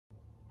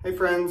Hey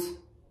friends,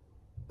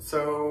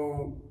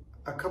 so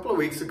a couple of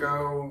weeks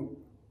ago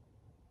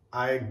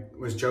I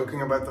was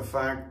joking about the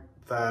fact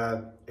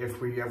that if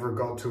we ever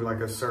got to like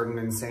a certain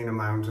insane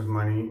amount of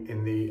money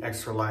in the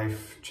Extra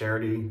Life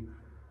charity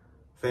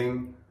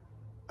thing,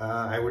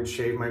 I would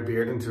shave my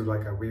beard into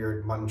like a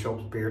weird mutton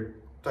chops beard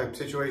type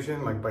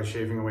situation, like by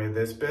shaving away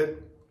this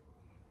bit.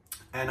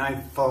 And I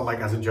thought,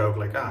 like, as a joke,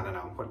 like, I don't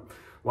know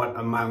what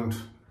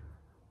amount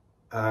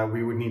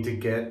we would need to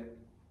get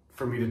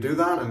for me to do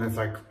that. And it's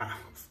like,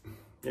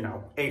 you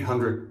know,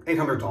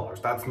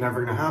 $800. That's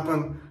never gonna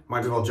happen.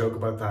 Might as well joke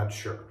about that,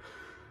 sure.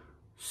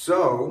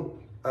 So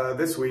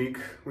this week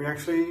we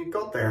actually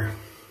got there.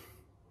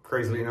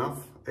 Crazily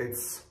enough,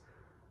 it's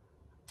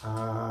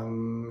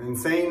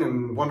insane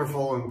and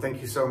wonderful, and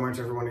thank you so much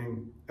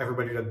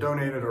everybody that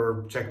donated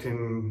or checked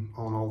in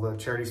on all the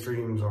charity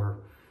streams or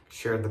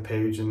shared the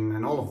page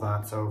and all of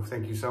that. So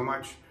thank you so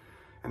much.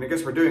 And I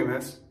guess we're doing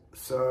this,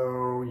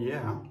 so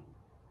yeah.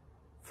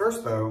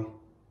 First though,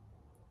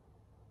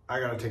 I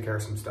gotta take care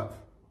of some stuff.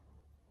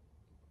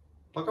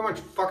 Look how much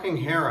fucking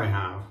hair I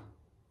have.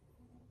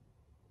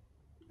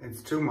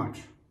 It's too much.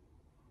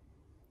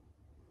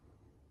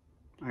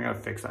 I gotta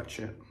fix that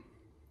shit.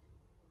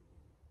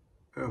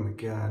 Oh my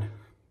god.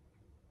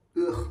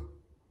 Ugh.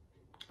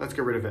 Let's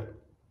get rid of it.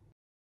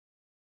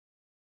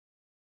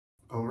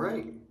 All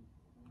right.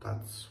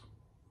 That's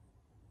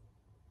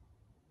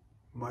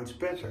much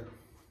better.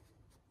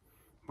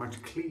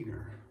 Much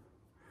cleaner.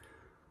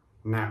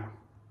 Now,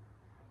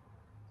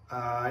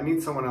 I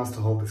need someone else to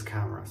hold this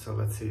camera, so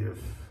let's see if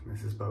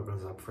Mrs.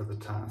 Bogle's up for the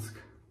task.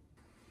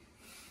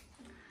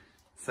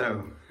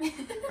 So,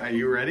 are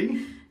you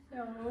ready?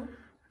 No.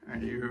 Are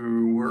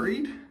you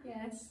worried?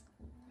 Yes.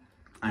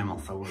 I'm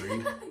also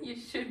worried. You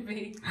should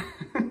be.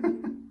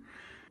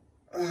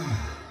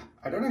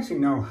 I don't actually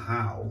know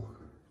how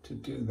to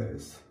do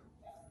this,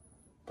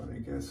 but I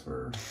guess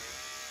we're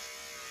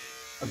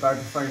about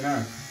to find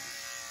out.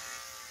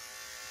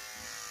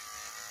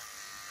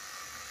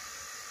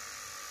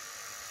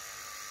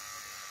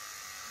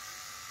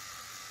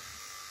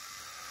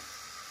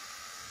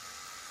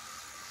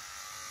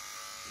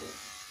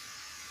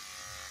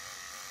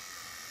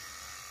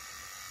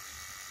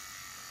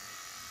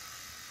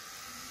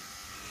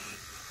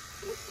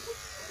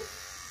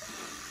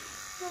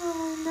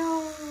 Oh no.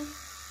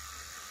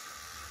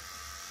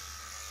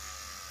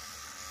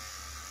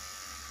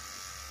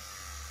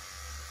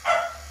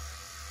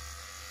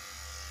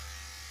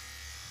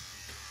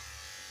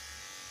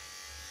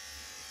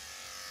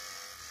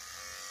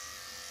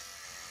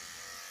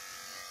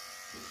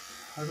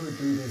 How do we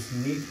do this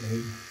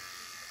neatly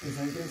is,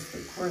 I guess, the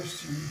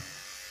question.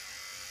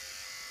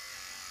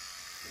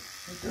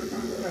 I don't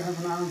know that I have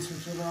an answer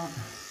to that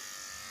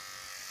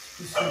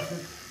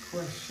specific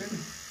question.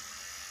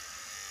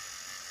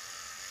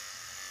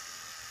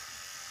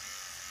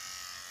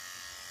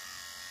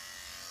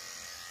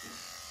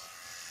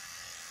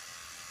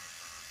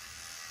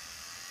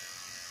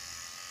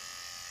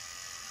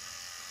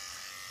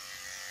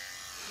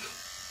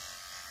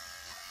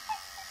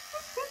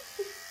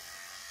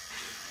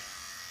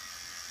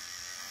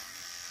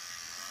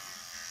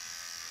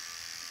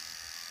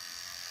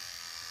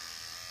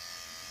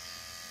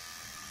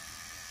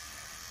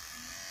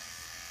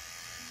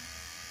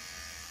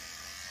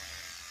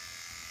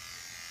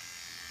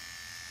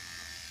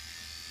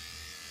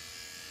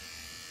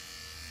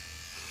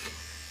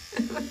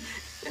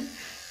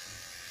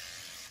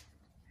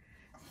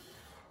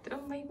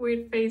 Don't make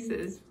weird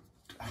faces.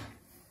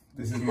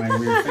 This is my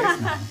weird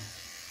face now.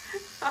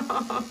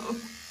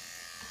 Oh.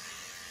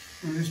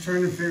 I'm just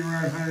trying to figure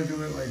out how to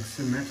do it like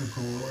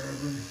symmetrical or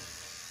whatever.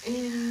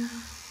 Yeah.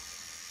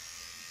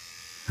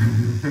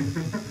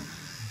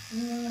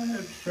 Yeah,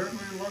 it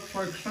certainly looks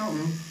like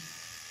something.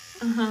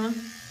 Uh-huh.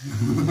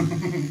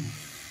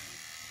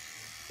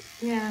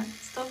 Yeah,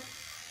 stop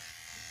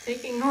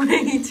taking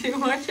away too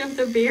much of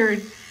the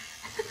beard.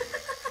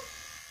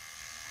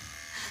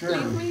 Sure.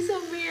 Leave me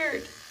some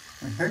beard.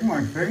 I think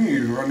my thingy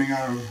is running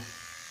out of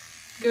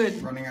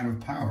Good.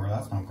 power.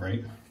 That's not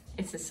great.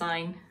 It's a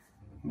sign.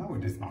 No,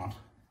 it is not.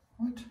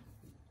 What?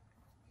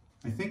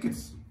 I think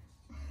it's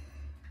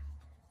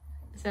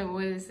So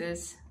what is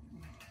this?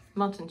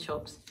 Mutton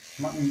chops.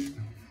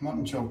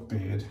 mutton chop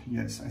beard.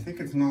 Yes, I think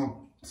it's not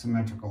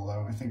symmetrical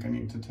though. I think I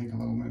need to take a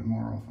little bit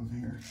more off of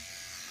here.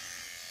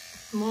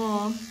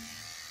 More.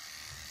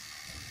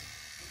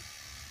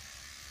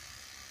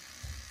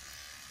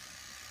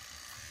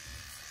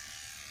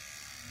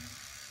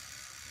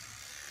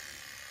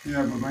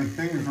 Yeah, but my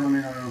thing is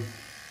running out of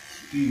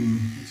steam,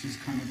 which is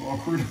kind of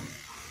awkward.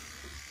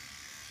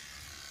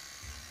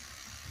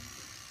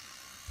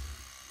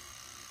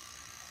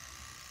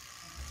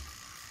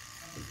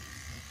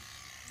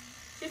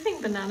 Do you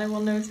think Banana will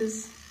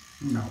notice?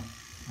 No,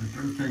 I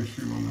don't think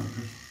she will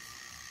notice.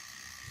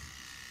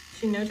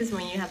 She noticed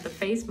when you had the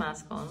face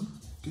mask on.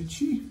 Did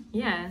she?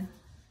 Yeah.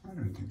 I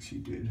don't think she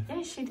did.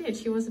 Yeah, she did.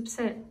 She was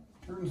upset.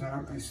 Turns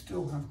out I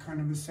still have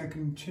kind of a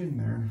second chin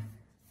there.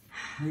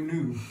 Who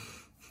knew?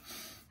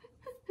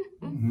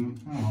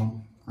 Oh,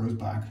 grows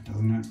back,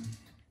 doesn't it?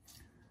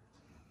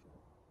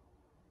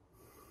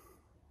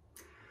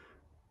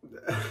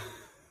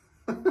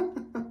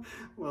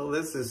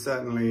 Well, this is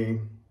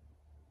certainly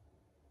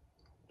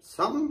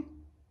something.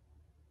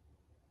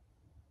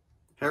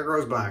 Hair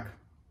grows back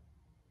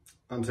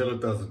until it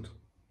doesn't.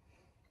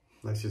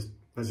 Let's just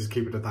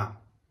keep it at that.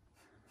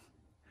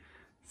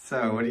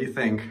 So, what do you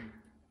think?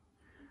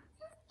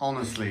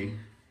 Honestly.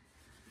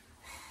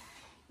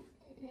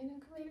 You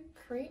look a little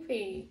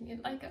creepy. You're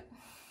like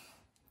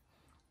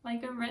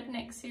a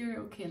redneck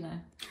serial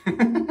killer.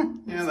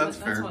 Yeah, that's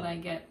fair. That's what I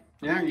get.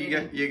 Yeah, you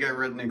get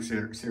redneck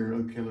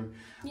serial killer.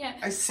 Yeah.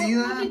 I see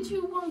that. What did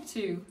you want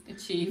to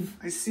achieve?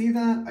 I see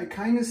that. I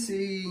kind of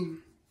see,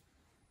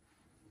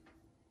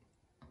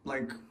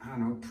 like, I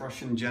don't know,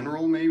 Prussian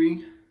general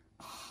maybe,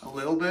 a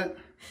little bit.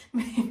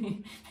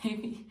 maybe,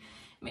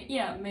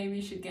 yeah, maybe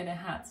you should get a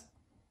hat,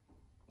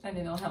 and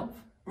it'll help.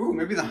 Ooh,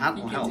 maybe the hat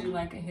will help. You could do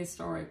like a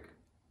historic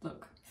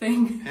look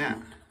thing. Yeah,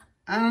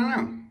 I don't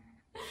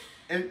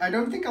know. I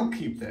don't think I'll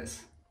keep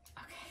this.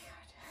 Okay,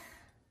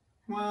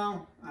 good.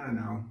 Well, I don't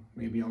know.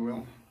 Maybe I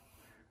will.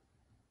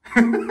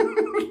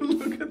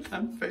 Look at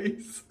that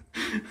face.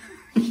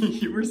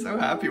 You were so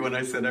happy when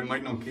I said I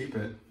might not keep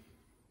it.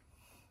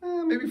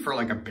 Maybe for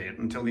like a bit,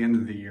 until the end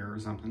of the year or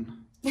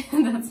something.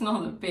 That's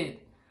not a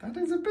bit. That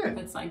is a bit.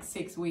 That's like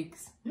 6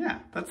 weeks. Yeah,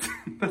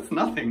 that's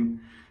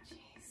nothing.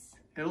 Jeez.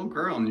 It'll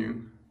grow on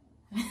you.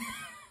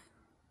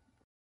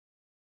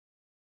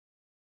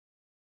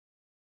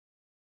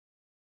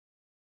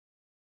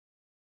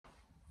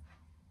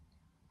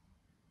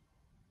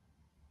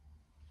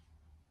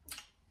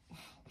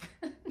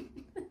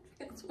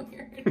 That's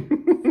weird.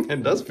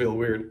 It does feel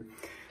weird.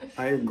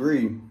 I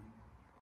agree.